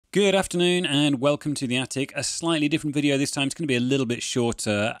Good afternoon and welcome to the attic. A slightly different video this time. It's going to be a little bit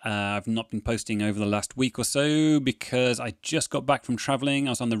shorter. I've not been posting over the last week or so because I just got back from traveling. I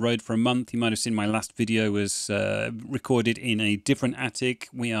was on the road for a month. You might have seen my last video was recorded in a different attic.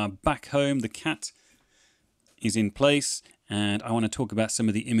 We are back home. The cat is in place and I want to talk about some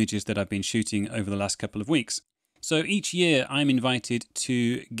of the images that I've been shooting over the last couple of weeks. So each year I'm invited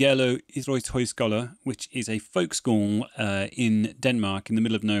to Gerlo Idrætshøjskole, which is a folk school in Denmark in the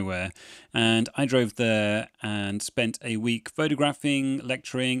middle of nowhere. And I drove there and spent a week photographing,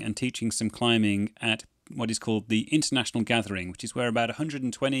 lecturing and teaching some climbing at what is called the International Gathering, which is where about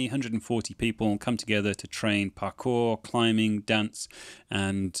 120, 140 people come together to train parkour, climbing, dance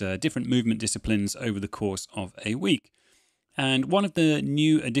and different movement disciplines over the course of a week. And one of the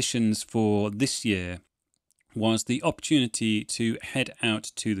new additions for this year was the opportunity to head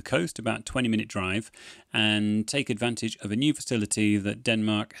out to the coast, about 20-minute drive, and take advantage of a new facility that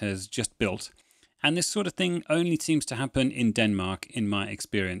Denmark has just built. And this sort of thing only seems to happen in Denmark, in my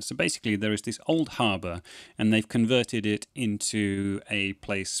experience. So basically there is this old harbour, and they've converted it into a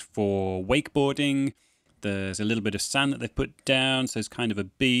place for wakeboarding. There's a little bit of sand that they've put down, so it's kind of a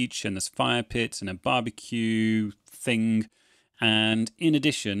beach, and there's fire pits and a barbecue thing. And in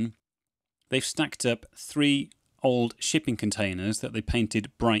addition, they've stacked up 3 old shipping containers that they painted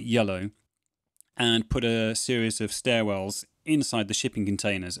bright yellow and put a series of stairwells inside the shipping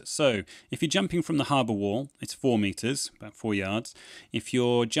containers. So if you're jumping from the harbour wall, it's 4 meters, about 4 yards. If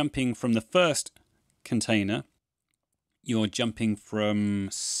you're jumping from the first container, you're jumping from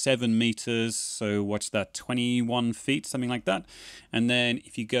 7 meters, so what's that, 21 feet, something like that. And then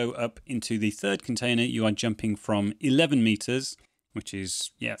if you go up into the third container, you are jumping from 11 meters, which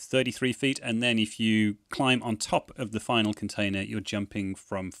is, 33 feet. And then if you climb on top of the final container, you're jumping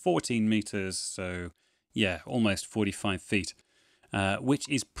from 14 meters. So, almost 45 feet, which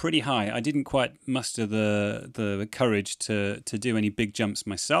is pretty high. I didn't quite muster the courage to do any big jumps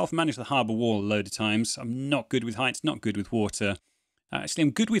myself. Managed the harbour wall a load of times. I'm not good with heights, not good with water. Actually,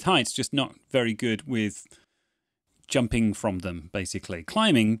 I'm good with heights, just not very good with jumping from them, basically.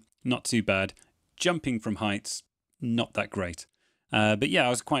 Climbing, not too bad. Jumping from heights, not that great. But I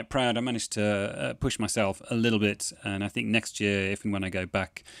was quite proud. I managed to push myself a little bit, and I think next year, if and when I go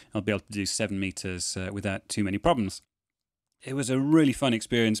back, I'll be able to do 7 meters without too many problems. It was a really fun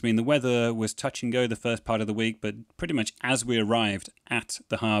experience. I mean, the weather was touch and go the first part of the week, but pretty much as we arrived at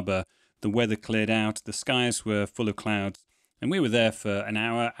the harbour, the weather cleared out, the skies were full of clouds, and we were there for an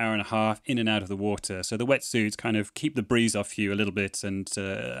hour, hour and a half, in and out of the water. So the wetsuits kind of keep the breeze off you a little bit and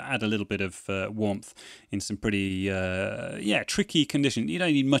add a little bit of warmth in some pretty, tricky conditions. You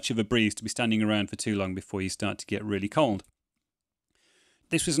don't need much of a breeze to be standing around for too long before you start to get really cold.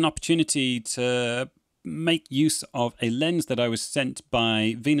 This was an opportunity to make use of a lens that I was sent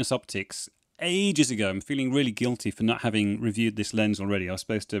by Venus Optics ages ago. I'm feeling really guilty for not having reviewed this lens already. I was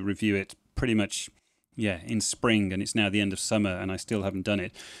supposed to review it pretty much in spring, and it's now the end of summer and I still haven't done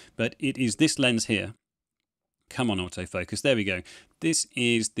it. But it is this lens here. Come on, autofocus. There we go. This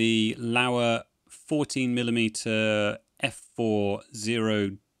is the Lauer 14mm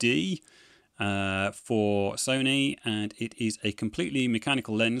f4.0D for Sony, and it is a completely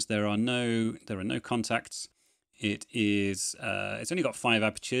mechanical lens. There are no contacts. It is it's only got 5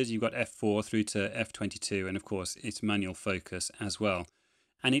 apertures. You've got f4 through to f22, and of course it's manual focus as well.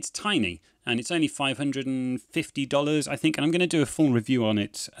 And it's tiny, and it's only $550, I think. And I'm going to do a full review on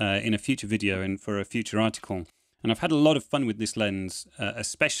it in a future video and for a future article. And I've had a lot of fun with this lens,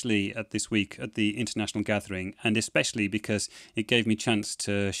 especially at this week at the International Gathering, and especially because it gave me a chance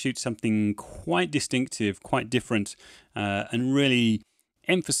to shoot something quite distinctive, quite different, and really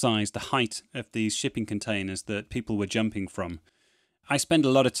emphasize the height of these shipping containers that people were jumping from. I spend a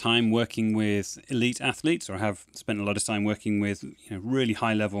lot of time working with elite athletes, or have spent a lot of time working with really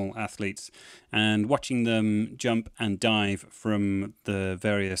high-level athletes, and watching them jump and dive from the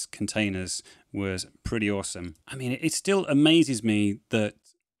various containers was pretty awesome. I mean, it still amazes me that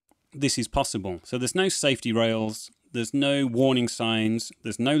this is possible. So there's no safety rails, there's no warning signs,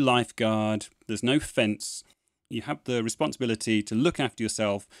 there's no lifeguard, there's no fence. You have the responsibility to look after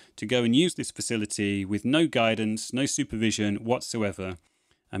yourself, to go and use this facility with no guidance, no supervision whatsoever.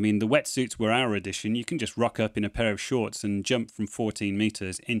 I mean, the wetsuits were our addition. You can just rock up in a pair of shorts and jump from 14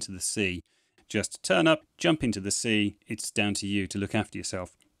 meters into the sea. Just turn up, jump into the sea. It's down to you to look after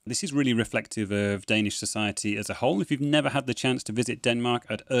yourself. This is really reflective of Danish society as a whole. If you've never had the chance to visit Denmark,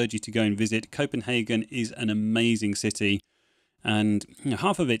 I'd urge you to go and visit. Copenhagen is an amazing city. And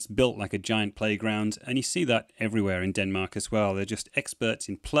half of it's built like a giant playground, and you see that everywhere in Denmark as well. They're just experts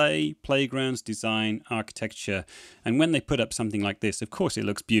in playgrounds, design, architecture. And when they put up something like this, of course it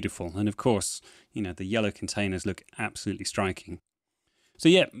looks beautiful. And of course, the yellow containers look absolutely striking. So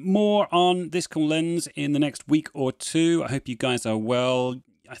yeah, more on this cool lens in the next week or two. I hope you guys are well.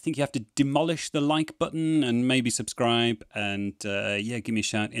 I think you have to demolish the like button and maybe subscribe. And give me a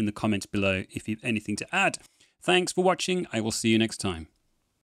shout in the comments below if you have anything to add. Thanks for watching. I will see you next time.